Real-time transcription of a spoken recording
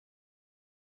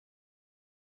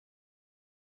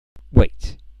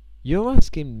Wait, you're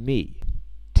asking me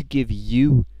to give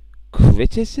you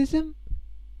criticism?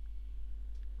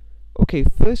 Okay,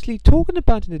 firstly, talking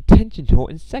about an attention whore,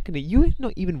 and secondly, you have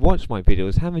not even watched my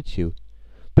videos, haven't you?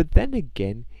 But then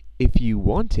again, if you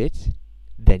want it,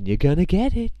 then you're gonna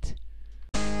get it.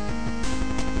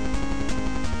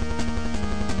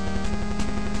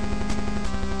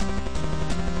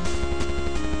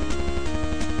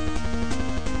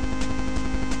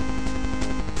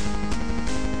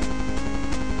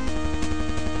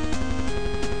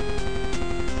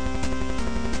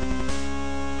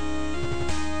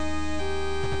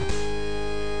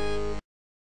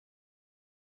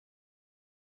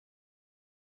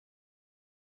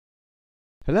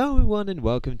 Hello everyone and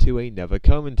welcome to another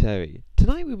commentary.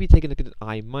 Tonight we'll be taking a look at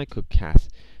iMichael.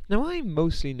 Now I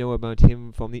mostly know about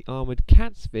him from the Armored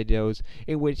Cats videos,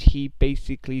 in which he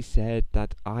basically said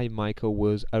that iMichael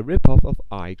was a rip-off of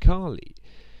iCarly,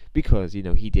 because, you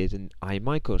know, he did an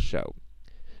iMichael show.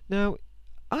 Now,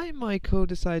 iMichael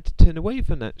decided to turn away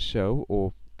from that show,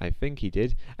 or I think he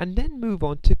did, and then move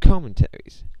on to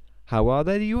commentaries. How are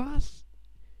they, you ask?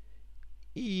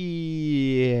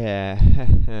 Yeah,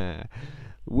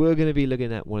 we're going to be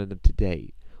looking at one of them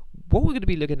today. What we're going to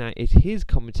be looking at is his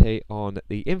commentary on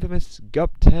the infamous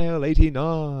Guptil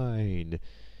 89.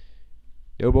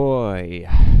 Oh boy,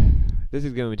 this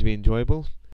is going to be enjoyable.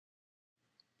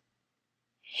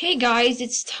 Hey guys,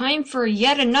 it's time for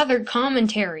yet another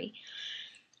commentary.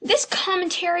 This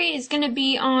commentary is going to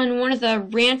be on one of the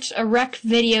Rant a Wreck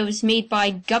videos made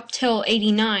by Guptil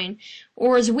 89,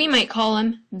 or as we might call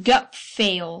him,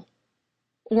 Gupfail,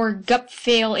 or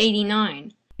Gupfail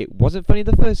 89. It wasn't funny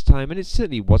the first time, and it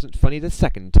certainly wasn't funny the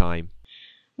second time.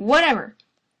 Whatever.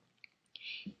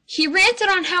 He ranted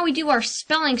on how we do our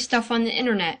spelling stuff on the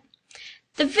internet.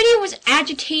 The video was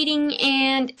agitating,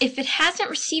 and if it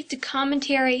hasn't received a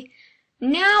commentary,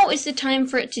 now is the time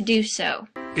for it to do so.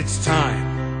 It's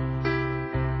time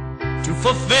to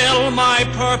fulfill my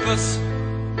purpose.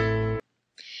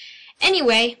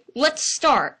 Anyway, let's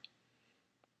start.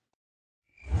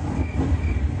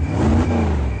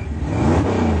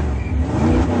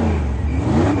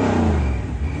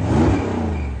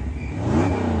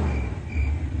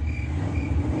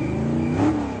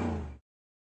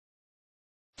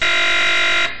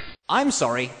 I'm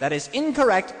sorry, that is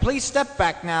incorrect. Please step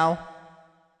back now.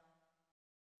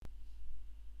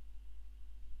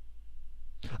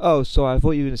 Oh, so I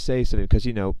thought you were going to say something, because,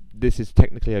 you know, this is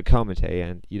technically a commentary,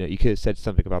 and, you know, you could have said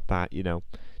something about that, you know,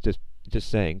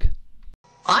 just saying.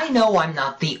 I know I'm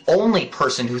not the only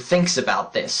person who thinks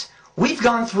about this. We've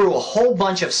gone through a whole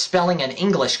bunch of spelling and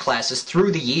English classes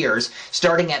through the years,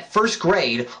 starting at first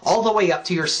grade all the way up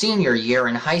to your senior year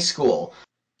in high school.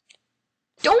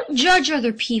 Don't judge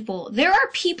other people. There are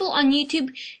people on YouTube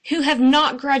who have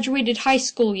not graduated high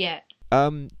school yet.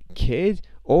 Kid,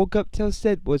 all Guptil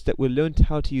said was that we learned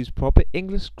how to use proper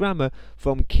English grammar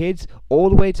from kids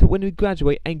all the way to when we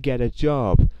graduate and get a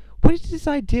job. What is this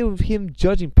idea of him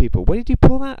judging people? Where did you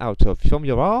pull that out of? From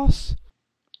your arse?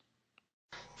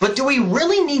 But do we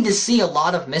really need to see a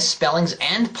lot of misspellings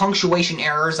and punctuation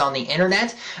errors on the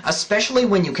internet, especially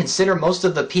when you consider most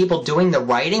of the people doing the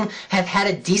writing have had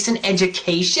a decent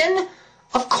education?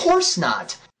 Of course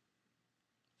not.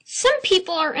 Some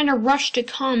people are in a rush to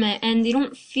comment and they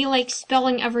don't feel like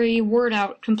spelling every word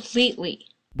out completely.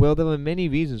 Well, there are many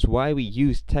reasons why we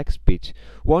use text speech.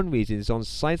 One reason is on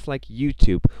sites like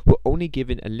YouTube, we're only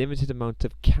given a limited amount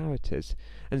of characters,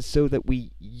 and so that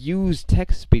we use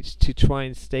text speech to try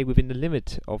and stay within the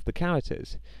limit of the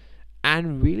characters.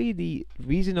 And really, the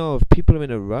reason of people are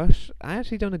in a rush, I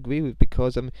actually don't agree with,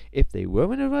 because if they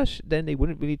were in a rush, then they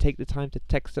wouldn't really take the time to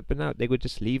text something out. They would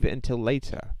just leave it until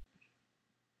later.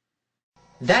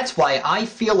 That's why I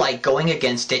feel like going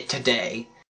against it today.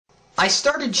 I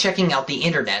started checking out the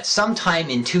internet sometime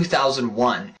in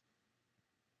 2001.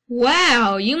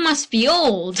 Wow, you must be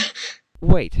old.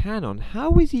 Wait, hang on.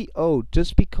 How is he old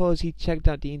just because he checked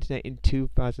out the internet in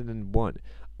 2001?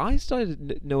 I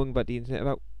started knowing about the internet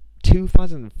about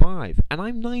 2005, and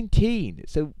I'm 19.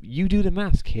 So you do the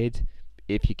maths, kid,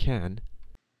 if you can.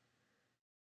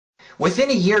 Within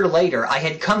a year later, I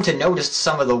had come to notice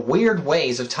some of the weird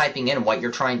ways of typing in what you're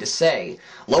trying to say.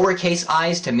 Lowercase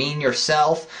i's to mean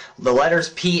yourself, the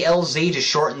letters PLZ to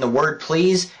shorten the word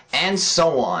please, and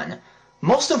so on.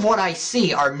 Most of what I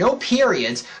see are no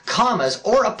periods, commas,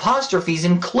 or apostrophes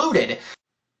included.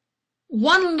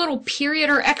 One little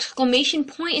period or exclamation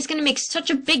point is going to make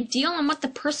such a big deal on what the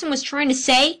person was trying to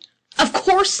say? Of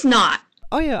course not!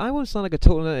 Oh yeah, I won't sound like a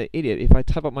total idiot if I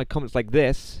type up my comments like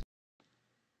this.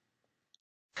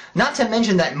 Not to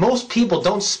mention that most people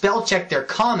don't spell check their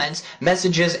comments,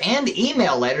 messages, and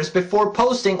email letters before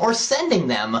posting or sending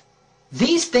them.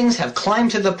 These things have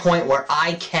climbed to the point where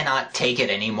I cannot take it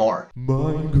anymore.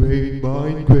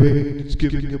 Migraine, it's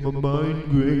giving him a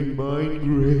migraine.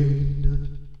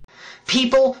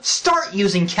 People, start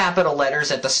using capital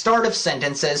letters at the start of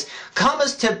sentences,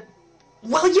 commas to...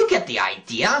 well, you get the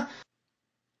idea.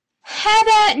 How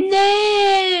about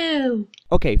no?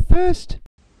 Okay, first...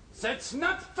 That's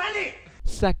not funny!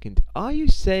 Second, are you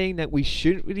saying that we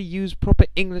shouldn't really use proper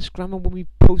English grammar when we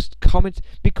post comments?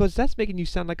 Because that's making you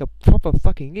sound like a proper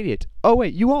fucking idiot. Oh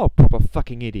wait, you are a proper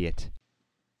fucking idiot.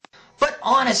 But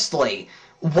honestly,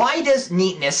 why does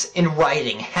neatness in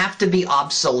writing have to be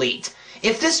obsolete?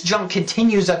 If this junk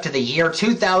continues up to the year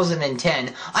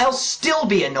 2010, I'll still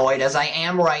be annoyed as I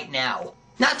am right now.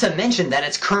 Not to mention that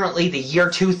it's currently the year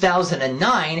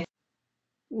 2009.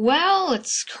 Well,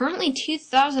 it's currently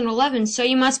 2011, so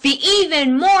you must be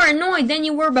even more annoyed than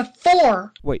you were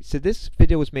before. Wait, so this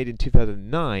video was made in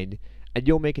 2009, and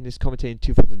you're making this commentary in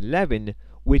 2011,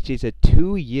 which is a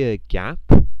 2-year gap?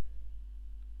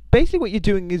 Basically what you're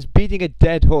doing is beating a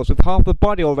dead horse with half the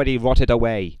body already rotted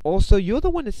away. Also, you're the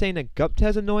one that's saying that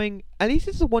Guptil's annoying. At least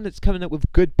it's the one that's coming up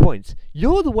with good points.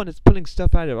 You're the one that's pulling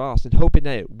stuff out of your arse and hoping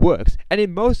that it works, and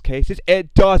in most cases,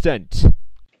 it doesn't.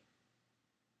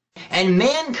 And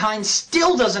mankind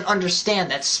still doesn't understand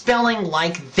that spelling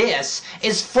like this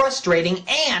is frustrating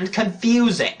and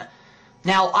confusing.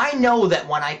 Now, I know that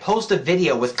when I post a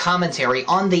video with commentary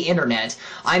on the internet,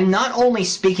 I'm not only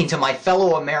speaking to my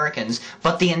fellow Americans,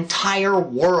 but the entire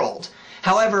world.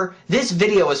 However, this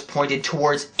video is pointed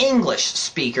towards English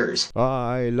speakers.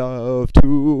 I love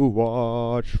to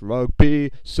watch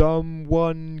rugby.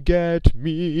 Someone get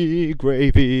me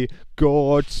gravy.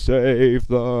 God save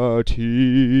the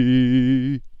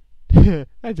tea.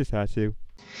 I just had to.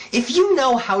 If you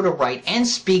know how to write and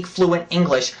speak fluent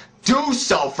English, do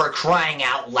so, for crying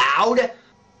out loud!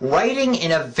 Writing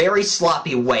in a very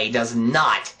sloppy way does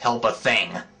not help a thing.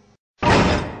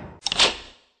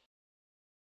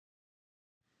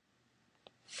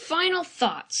 Final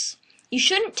thoughts. You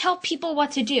shouldn't tell people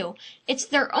what to do. It's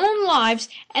their own lives,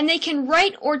 and they can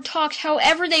write or talk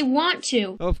however they want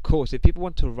to. Of course, if people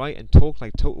want to write and talk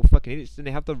like total fucking idiots, then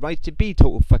they have the right to be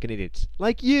total fucking idiots.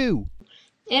 Like you!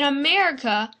 In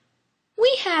America,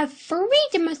 we have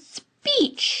freedom of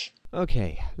speech.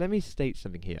 Okay, let me state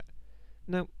something here.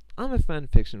 Now, I'm a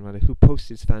fanfiction writer who posts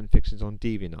his fanfictions on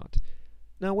DeviantArt.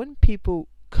 Now, when people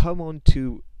come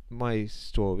onto my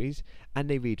stories and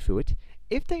they read through it,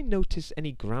 if they notice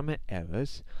any grammar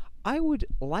errors, I would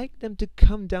like them to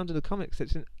come down to the comment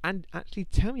section and actually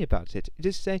tell me about it.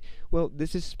 Just say, well,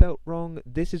 this is spelt wrong,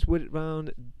 this is worded wrong,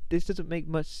 this doesn't make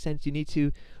much sense, you need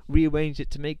to rearrange it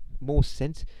to make more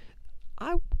sense.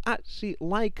 I actually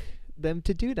like them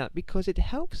to do that because it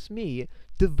helps me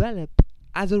develop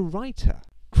as a writer.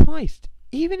 Christ,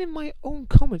 even in my own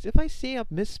comments, if I see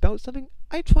I've misspelled something,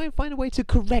 I try and find a way to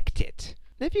correct it.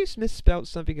 And if you misspelled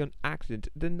something on accident,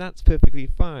 then that's perfectly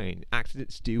fine.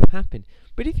 Accidents do happen.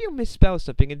 But if you misspell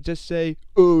something and just say,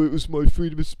 oh, it was my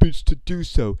freedom of speech to do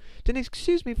so, then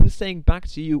excuse me for saying back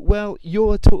to you, well,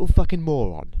 you're a total fucking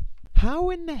moron.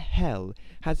 How in the hell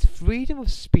has freedom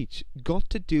of speech got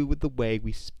to do with the way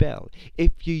we spell?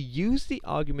 If you use the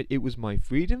argument it was my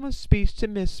freedom of speech to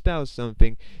misspell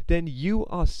something, then you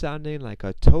are sounding like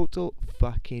a total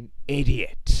fucking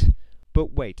idiot.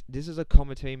 But wait, this is a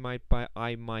commentary made by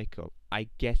iMichael. I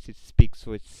guess it speaks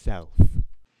for itself.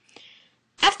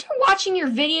 After watching your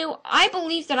video, I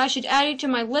believe that I should add you to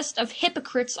my list of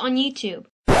hypocrites on YouTube.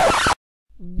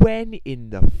 When in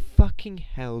the fucking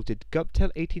hell did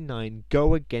Guptil89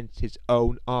 go against his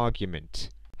own argument?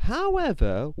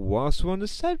 However, whilst we're on the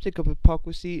subject of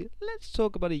hypocrisy, let's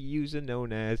talk about a user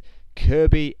known as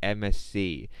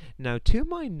KordibgMSC. Now, to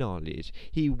my knowledge,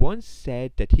 he once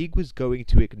said that he was going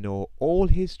to ignore all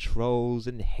his trolls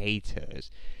and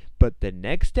haters. But the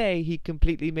next day, he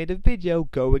completely made a video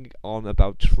going on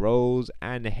about trolls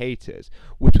and haters,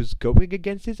 which was going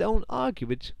against his own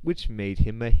argument, which made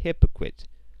him a hypocrite.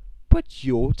 But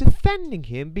you're defending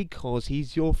him because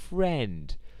he's your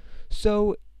friend.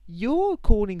 So, you're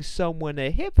calling someone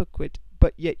a hypocrite,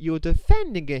 but yet you're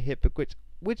defending a hypocrite,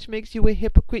 which makes you a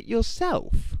hypocrite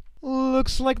yourself.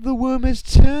 Looks like the worm has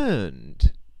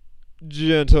turned.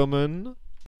 Gentlemen.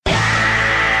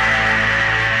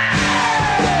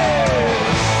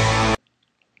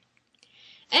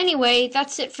 Anyway,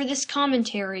 that's it for this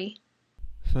commentary.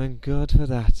 Thank God for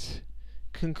that.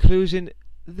 Conclusion,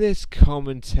 this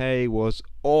commentary was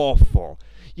awful.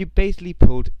 You basically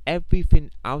pulled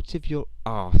everything out of your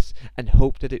arse and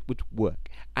hoped that it would work.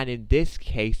 And in this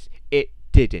case, it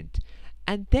didn't.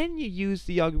 And then you use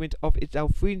the argument of it's our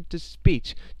freedom of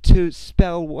speech to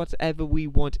spell whatever we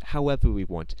want, however we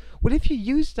want. Well, if you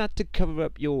use that to cover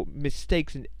up your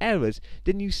mistakes and errors,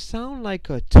 then you sound like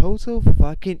a total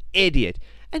fucking idiot.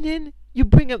 And then you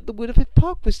bring up the word of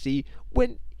hypocrisy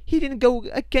when he didn't go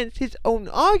against his own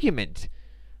argument.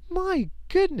 My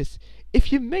goodness,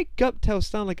 if you make Guptil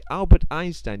sound like Albert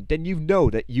Einstein, then you know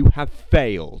that you have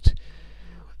failed.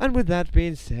 And with that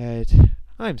being said,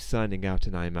 I'm signing out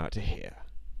and I'm out of here.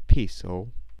 Peace all.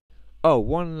 Oh,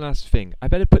 one last thing. I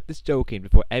better put this joke in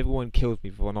before everyone kills me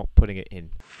for not putting it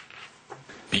in.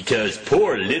 Because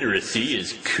poor literacy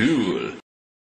is cool.